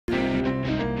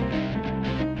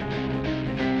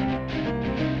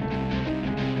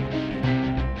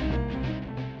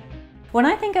When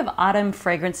I think of autumn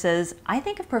fragrances, I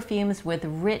think of perfumes with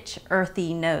rich,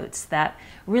 earthy notes that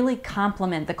really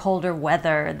complement the colder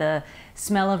weather, the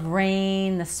smell of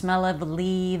rain, the smell of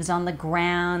leaves on the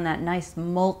ground, that nice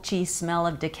mulchy smell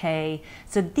of decay.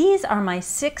 So these are my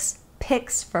 6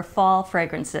 picks for fall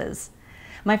fragrances.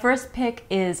 My first pick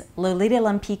is Lolita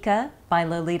Lempicka by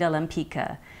Lolita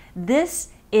Lempicka. This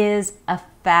is a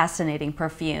fascinating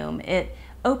perfume. It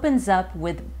opens up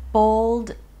with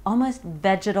bold, almost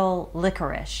vegetal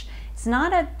licorice. It's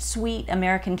not a sweet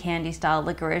American candy style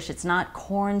licorice. It's not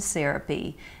corn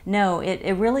syrupy. No,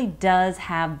 it really does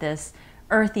have this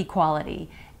earthy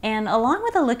quality. And along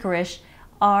with the licorice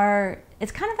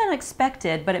it's kind of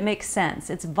unexpected, but it makes sense.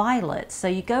 It's violets. So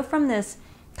you go from this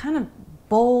kind of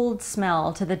bold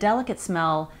smell to the delicate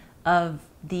smell of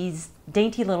these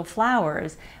dainty little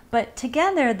flowers. But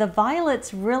together, the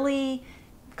violets really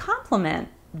complement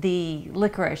the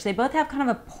licorice. They both have kind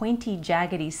of a pointy,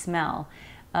 jaggedy smell.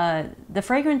 The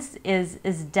fragrance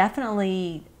is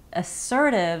definitely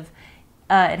assertive.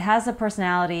 It has a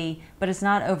personality, but it's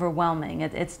not overwhelming.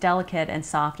 It's delicate and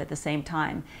soft at the same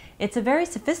time. It's a very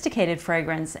sophisticated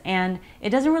fragrance, and it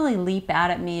doesn't really leap out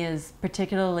at me as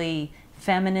particularly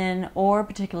feminine or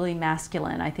particularly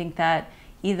masculine. I think that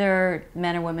either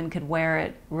men or women could wear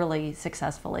it really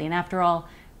successfully. And after all,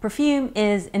 perfume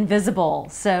is invisible,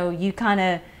 so you kind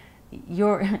of,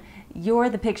 you're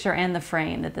the picture and the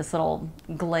frame that this little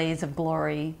glaze of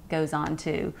glory goes on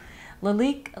to.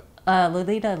 Lolita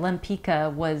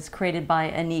Lempicka was created by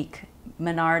Annick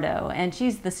Menardo, and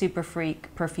she's the super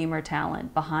freak perfumer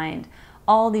talent behind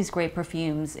all these great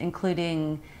perfumes,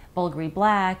 including Bulgari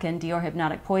Black and Dior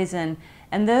Hypnotic Poison,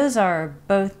 and those are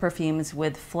both perfumes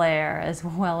with flair as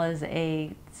well as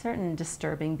a certain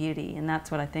disturbing beauty, and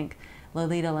that's what I think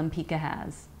Lolita Lempicka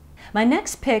has. My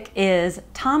next pick is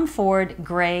Tom Ford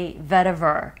Grey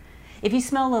Vetiver. If you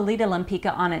smell Lolita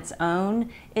Lempicka on its own,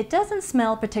 it doesn't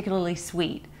smell particularly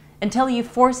sweet until you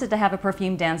force it to have a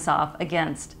perfume dance-off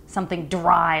against something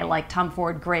dry like Tom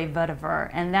Ford Grey Vetiver,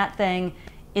 and that thing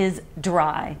is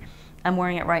dry. I'm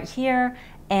wearing it right here,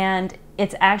 and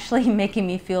it's actually making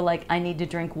me feel like I need to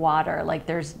drink water, like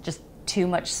there's just too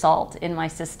much salt in my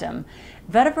system.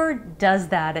 Vetiver does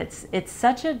that. It's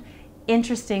such an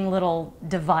interesting little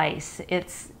device.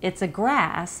 It's a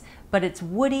grass, but it's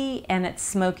woody and it's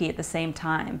smoky at the same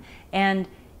time. And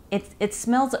it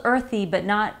smells earthy, but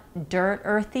not dirt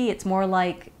earthy. It's more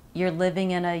like you're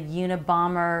living in a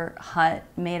Unabomber hut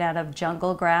made out of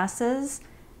jungle grasses,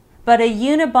 but a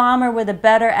Unabomber with a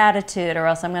better attitude, or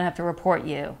else I'm gonna have to report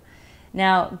you.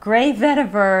 Now, Grey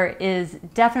Vetiver is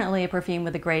definitely a perfume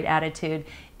with a great attitude.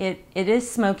 It is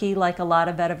smoky like a lot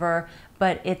of vetiver,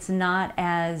 but it's not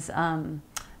as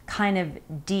kind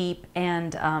of deep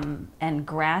and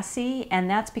grassy, and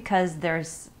that's because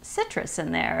there's citrus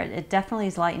in there. It definitely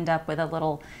is lightened up with a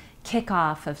little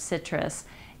kickoff of citrus,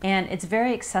 and it's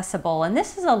very accessible. And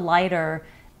this is a lighter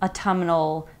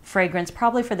autumnal fragrance,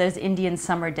 probably for those Indian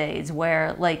summer days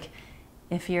where, like,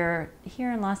 if you're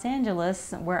here in Los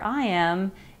Angeles, where I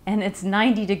am, and it's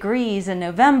 90 degrees in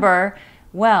November,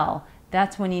 well,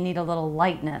 that's when you need a little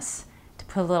lightness to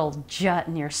put a little jut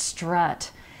in your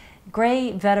strut.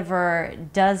 Grey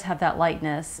Vetiver does have that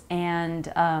lightness, and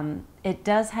it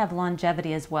does have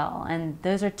longevity as well, and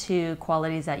those are 2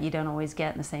 qualities that you don't always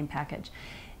get in the same package.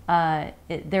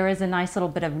 There is a nice little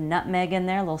bit of nutmeg in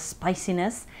there, a little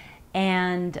spiciness,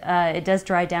 and it does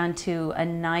dry down to a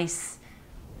nice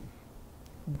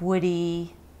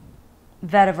woody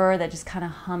vetiver that just kind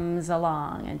of hums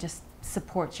along and just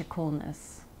supports your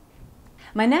coolness.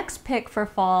 My next pick for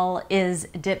fall is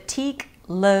Diptyque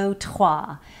Le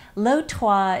Trois. Le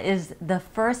Trois is the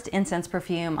first incense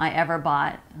perfume I ever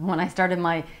bought when I started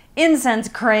my incense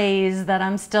craze that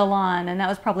I'm still on, and that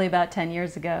was probably about 10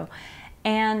 years ago.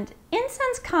 And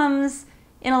incense comes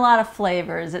in a lot of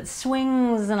flavors. It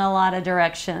swings in a lot of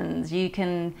directions. You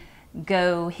can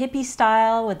go hippie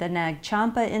style with the nag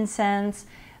champa incense.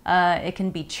 It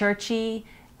can be churchy,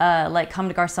 like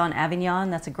Comme Garçons Avignon.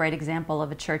 That's a great example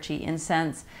of a churchy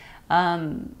incense.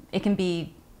 It can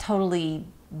be totally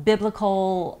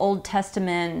biblical, Old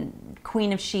Testament,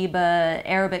 Queen of Sheba,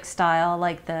 Arabic style,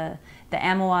 like the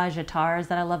Amouage attars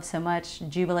that I love so much,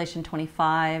 Jubilation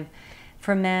 25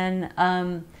 for men.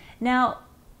 Now,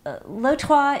 Le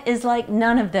Trois is like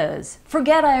none of those.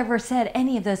 Forget I ever said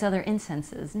any of those other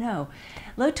incenses. No.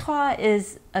 Le Trois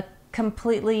is a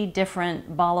completely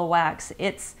different ball of wax.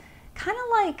 It's kind of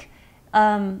like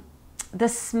the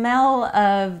smell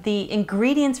of the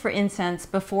ingredients for incense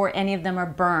before any of them are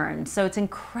burned. So it's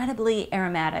incredibly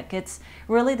aromatic. It's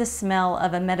really the smell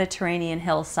of a Mediterranean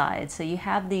hillside. So you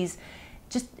have these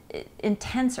just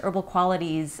intense herbal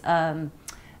qualities.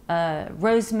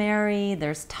 Rosemary,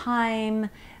 there's thyme,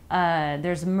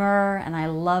 there's myrrh, and I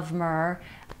love myrrh.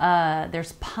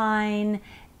 There's pine,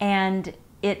 and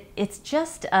it's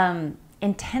just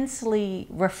intensely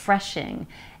refreshing.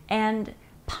 And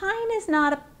pine is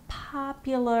not a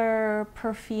popular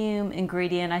perfume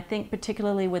ingredient, I think,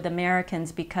 particularly with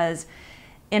Americans, because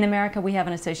in America we have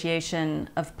an association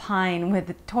of pine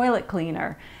with toilet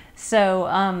cleaner.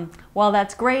 So while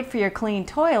that's great for your clean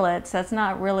toilets, that's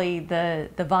not really the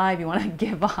vibe you want to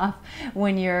give off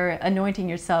when you're anointing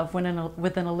yourself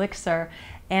with an elixir.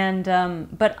 And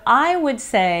but I would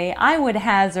say, I would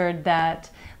hazard that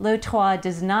Le Trois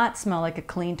does not smell like a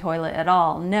clean toilet at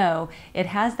all. No, it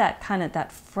has that kind of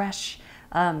that fresh,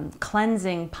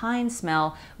 cleansing pine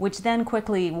smell, which then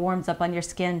quickly warms up on your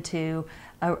skin to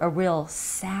a real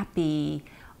sappy,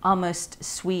 almost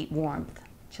sweet warmth.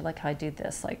 Do you like how I do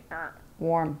this, like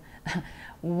warm,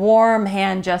 warm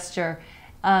hand gesture?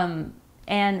 And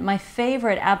my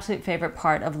favorite, absolute favorite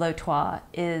part of Le Trois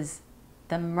is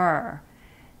the myrrh.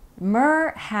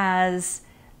 Myrrh has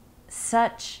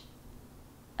such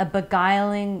a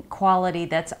beguiling quality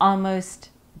that's almost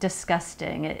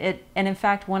disgusting. And in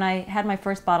fact, when I had my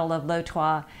first bottle of Le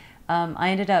Trois, I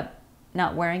ended up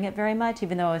not wearing it very much,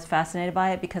 even though I was fascinated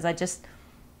by it, because I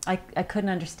couldn't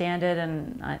understand it,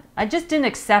 and I just didn't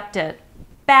accept it.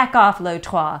 Back off, Le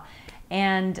Trois.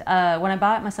 And when I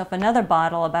bought myself another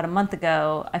bottle about a month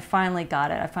ago, I finally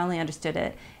got it. I finally understood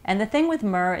it. And the thing with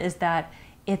myrrh is that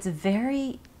it's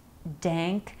very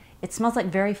dank. It smells like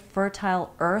very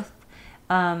fertile earth.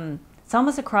 It's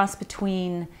almost a cross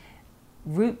between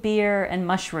root beer and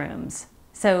mushrooms.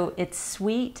 So it's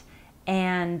sweet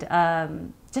and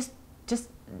just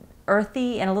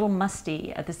earthy and a little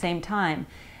musty at the same time.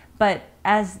 But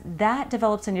as that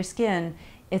develops in your skin,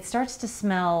 it starts to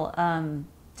smell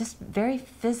just very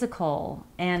physical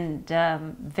and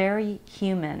very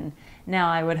human.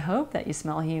 Now, I would hope that you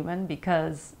smell human,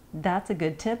 because that's a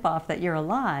good tip-off that you're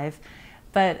alive.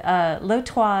 But Le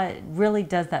Trois really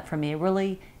does that for me. It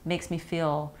really makes me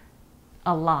feel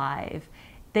alive.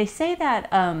 They say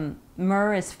that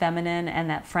myrrh is feminine and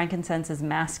that frankincense is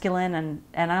masculine, and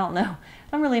I don't know,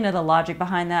 I don't really know the logic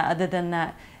behind that, other than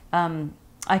that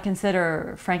I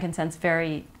consider frankincense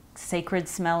very sacred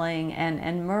smelling,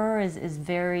 and myrrh is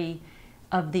very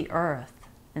of the earth.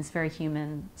 It's very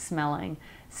human smelling.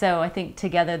 So I think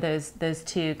together those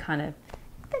two kind of,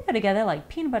 they go together like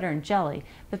peanut butter and jelly.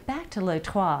 But back to Le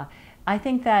Trois, I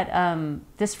think that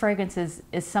this fragrance is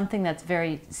something that's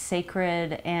very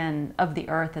sacred and of the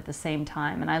earth at the same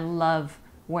time, and I love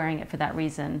wearing it for that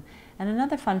reason. And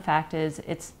another fun fact is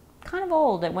it's kind of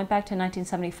old. It went back to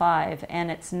 1975, and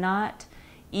it's not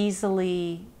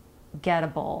easily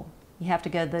gettable. You have to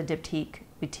go to the Diptyque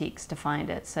boutiques to find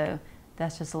it, so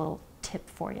that's just a little tip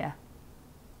for you.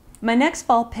 My next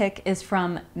fall pick is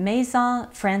from Maison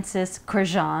Francis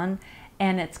Kurkdjian,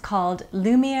 and it's called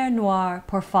Lumière Noire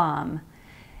pour Femme.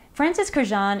 Francis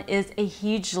Kurkdjian is a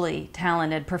hugely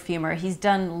talented perfumer. He's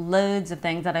done loads of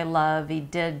things that I love. He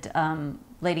did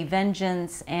Lady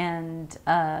Vengeance and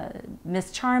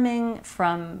Miss Charming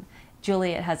from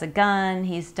Juliette Has a Gun.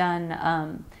 He's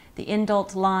done the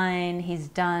Indult line. He's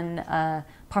done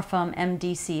Parfums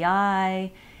MDCI.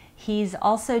 He's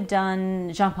also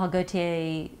done Jean-Paul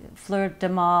Gaultier, Fleur de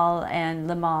Mal, and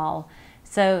Le Mal.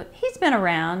 So he's been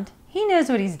around. He knows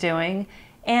what he's doing,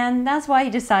 and that's why he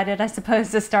decided, I suppose,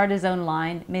 to start his own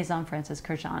line, Maison Francis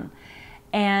Kurkdjian.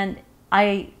 And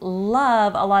I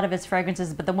love a lot of his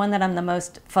fragrances, but the one that I'm the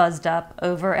most fuzzed up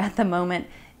over at the moment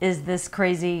is this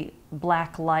crazy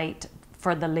black light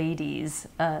for the ladies,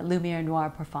 Lumière Noire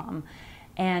pour Femme.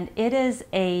 And it is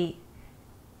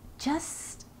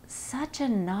just such a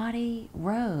naughty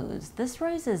rose. This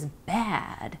rose is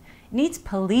bad. It needs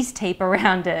police tape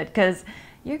around it, because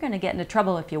you're going to get into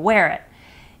trouble if you wear it.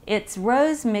 It's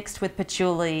rose mixed with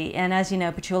patchouli, and as you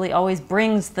know, patchouli always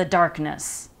brings the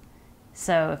darkness.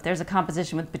 So if there's a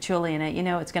composition with patchouli in it, you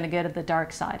know it's going to go to the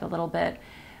dark side a little bit.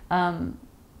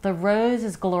 The rose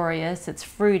is glorious, it's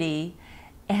fruity,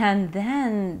 and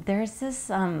then there's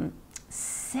this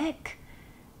sick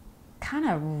kind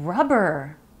of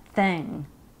rubber thing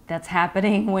that's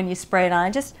happening when you spray it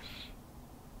on.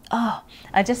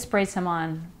 I just sprayed some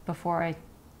on before I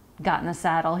got in the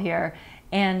saddle here,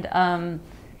 and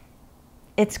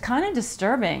it's kind of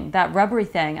disturbing, that rubbery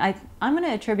thing. I'm going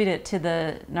to attribute it to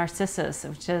the narcissus,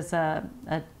 which is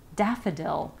a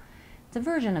daffodil. It's a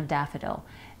version of daffodil,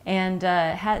 and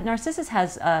narcissus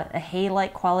has a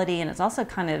hay-like quality, and it's also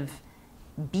kind of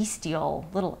bestial,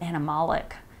 little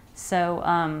animalic.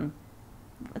 So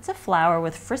it's a flower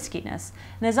with friskiness.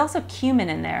 And there's also cumin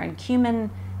in there, and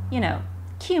cumin, you know,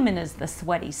 cumin is the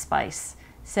sweaty spice.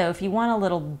 So if you want a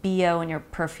little BO in your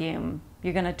perfume,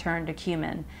 you're gonna turn to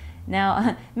cumin.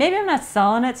 Now, maybe I'm not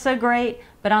selling it so great,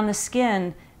 but on the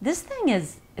skin, this thing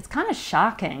it's kind of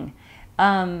shocking.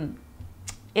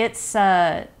 It's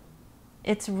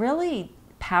really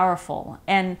powerful,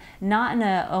 and not in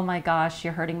a, oh my gosh,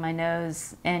 you're hurting my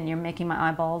nose and you're making my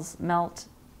eyeballs melt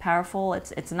powerful.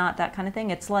 It's not that kind of thing.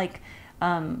 It's like,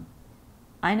 I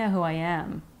know who I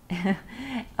am.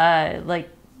 Like,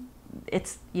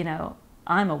 it's, you know,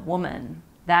 I'm a woman,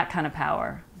 that kind of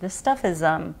power. This stuff is,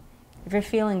 if you're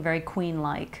feeling very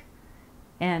queen-like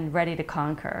and ready to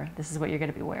conquer, this is what you're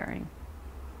going to be wearing.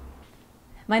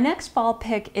 My next fall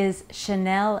pick is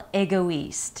Chanel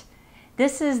Égoïste.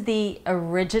 This is the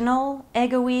original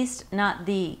Égoïste, not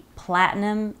the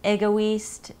platinum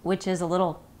Égoïste, which is a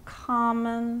little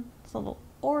common, it's a little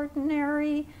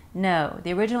ordinary. No,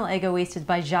 the original Égoïste is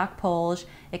by Jacques Polge.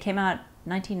 It came out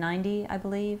 1990, I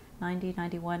believe, 90,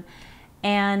 91.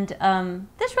 And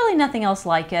there's really nothing else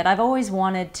like it. I've always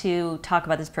wanted to talk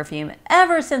about this perfume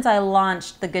ever since I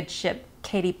launched the good ship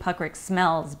Katie Puckrik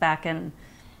Smells back in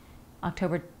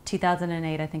October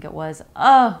 2008, I think it was.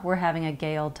 Oh, we're having a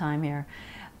gay old time here.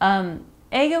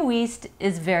 Égoïste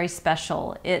is very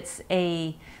special. It's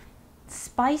a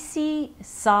spicy,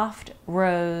 soft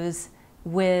rose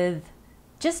with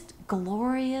just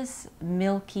glorious,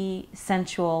 milky,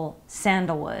 sensual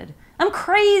sandalwood. I'm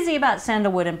crazy about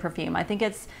sandalwood in perfume. I think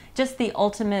it's just the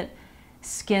ultimate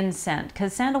skin scent,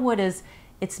 because sandalwood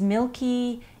it's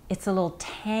milky, it's a little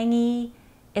tangy,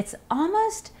 it's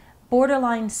almost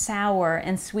borderline sour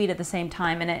and sweet at the same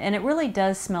time, and it really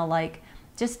does smell like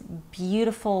just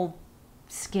beautiful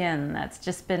skin that's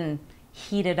just been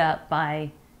heated up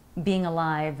by being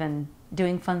alive and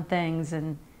doing fun things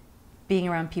and being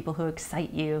around people who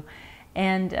excite you.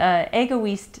 And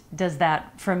Égoïste does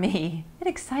that for me. It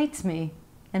excites me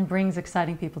and brings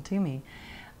exciting people to me.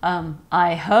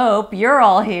 I hope you're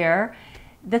all here.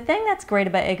 The thing that's great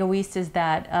about Égoïste is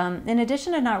that in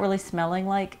addition to not really smelling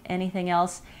like anything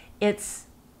else, it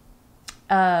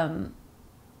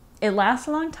lasts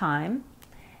a long time,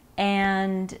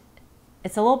 and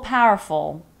it's a little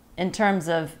powerful in terms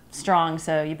of strong,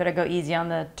 so you better go easy on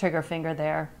the trigger finger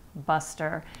there,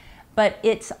 Buster. But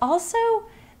it's also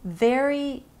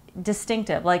very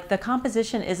distinctive. Like, the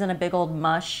composition isn't a big old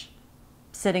mush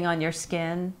sitting on your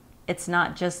skin. It's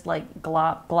not just like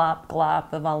glop, glop,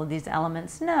 glop of all of these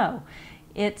elements. No,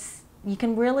 you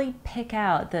can really pick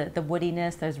out the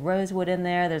woodiness. There's rosewood in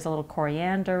there. There's a little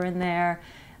coriander in there.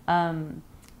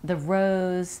 The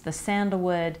rose, the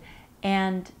sandalwood,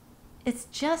 and it's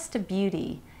just a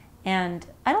beauty. And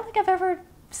I don't think I've ever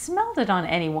smelled it on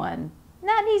anyone.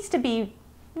 That needs to be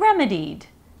remedied.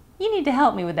 You need to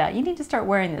help me with that. You need to start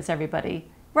wearing this, everybody,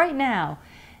 right now.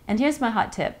 And here's my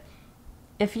hot tip.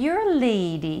 If you're a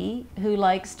lady who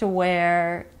likes to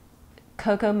wear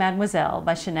Coco Mademoiselle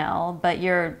by Chanel, but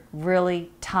you're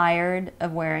really tired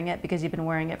of wearing it because you've been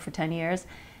wearing it for 10 years,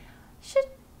 you should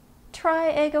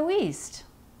try Égoïste,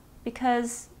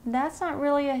 because that's not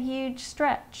really a huge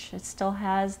stretch. It still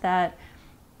has that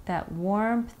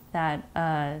warmth, that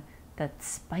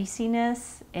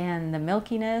spiciness and the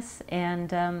milkiness,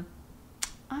 and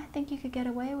I think you could get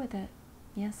away with it.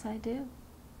 Yes, I do.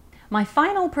 My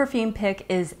final perfume pick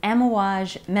is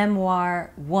Amouage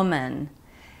Memoir Woman.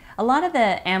 A lot of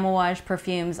the Amouage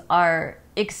perfumes are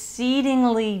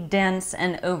exceedingly dense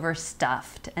and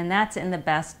overstuffed, and that's in the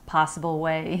best possible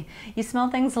way. You smell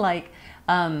things like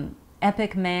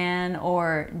Epic Man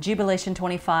or Jubilation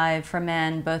 25 for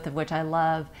men, both of which I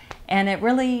love, and it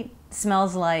really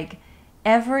smells like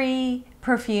every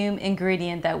perfume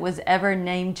ingredient that was ever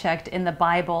name-checked in the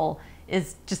Bible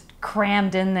is just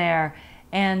crammed in there,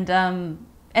 and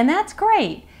that's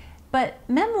great. But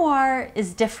Memoir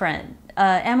is different.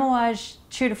 Amouage,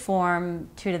 true to form,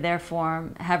 true to their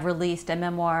form, have released a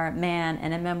Memoir Man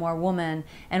and a Memoir Woman,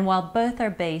 and while both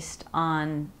are based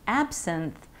on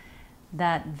absinthe,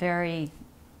 that very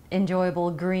enjoyable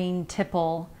green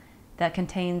tipple that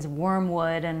contains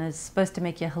wormwood and is supposed to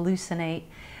make you hallucinate,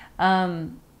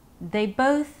 they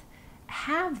both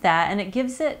have that, and it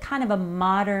gives it kind of a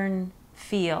modern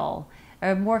feel,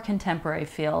 or a more contemporary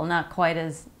feel, not quite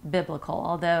as biblical,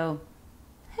 although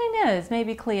who knows,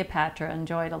 maybe Cleopatra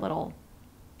enjoyed a little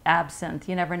absinthe,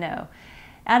 you never know.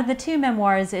 Out of the two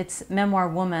memoirs, it's Memoir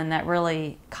Woman that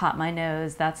really caught my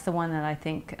nose. That's the one that I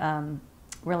think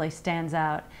really stands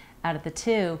out of the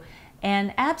two.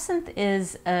 And absinthe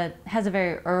has a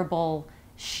very herbal,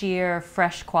 sheer,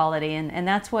 fresh quality, and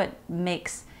that's what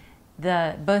makes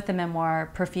both the Memoir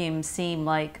perfumes seem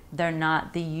like they're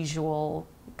not the usual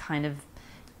kind of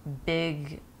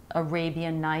big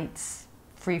Arabian Nights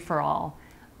free-for-all.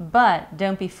 But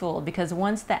don't be fooled, because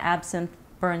once the absinthe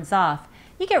burns off,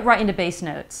 you get right into base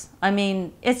notes. I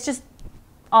mean, it's just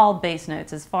all base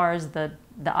notes as far as the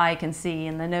eye can see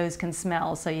and the nose can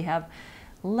smell. So you have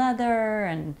leather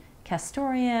and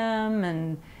castoreum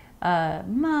and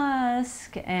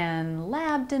musk and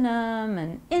labdanum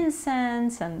and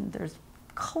incense, and there's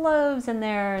cloves in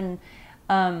there, and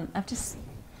I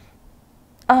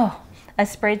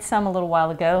sprayed some a little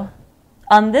while ago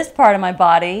on this part of my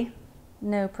body.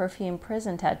 No perfume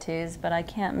prison tattoos, but I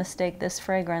can't mistake this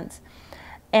fragrance.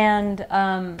 And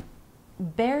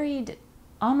buried,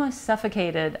 almost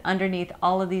suffocated underneath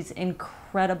all of these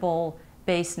incredible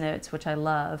base notes, which I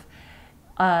love,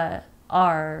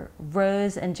 are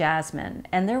rose and jasmine,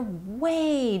 and they're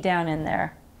way down in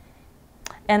there.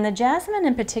 And the jasmine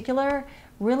in particular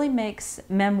really makes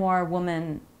Memoir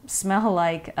Woman smell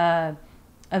like a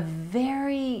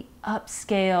very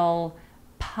upscale,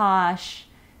 posh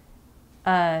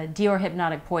Dior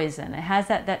Hypnotic Poison. It has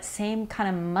that same kind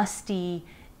of musty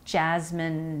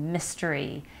jasmine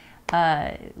mystery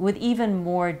with even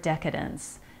more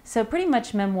decadence. So pretty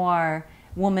much Memoir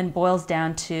Woman boils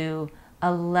down to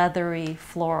a leathery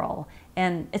floral,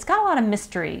 and it's got a lot of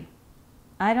mystery.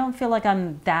 I don't feel like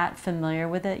I'm that familiar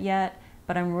with it yet,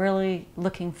 but I'm really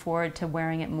looking forward to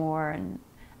wearing it more. And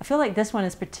I feel like this one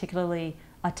is particularly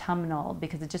autumnal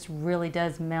because it just really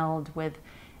does meld with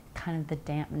kind of the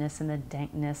dampness and the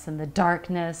dankness and the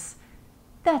darkness.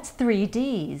 That's 3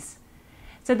 Ds.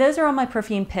 So those are all my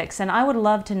perfume picks, and I would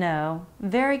love to know,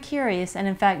 very curious and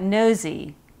in fact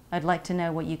nosy, I'd like to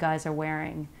know what you guys are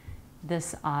wearing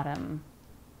this autumn.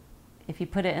 If you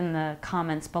put it in the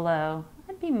comments below,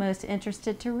 I'd be most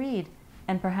interested to read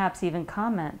and perhaps even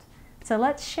comment. So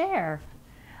let's share.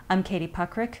 I'm Katie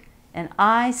Puckrik, and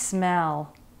I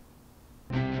smell.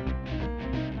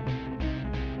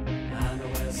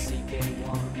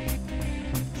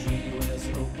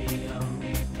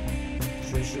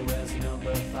 Trisha wears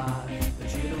number 5.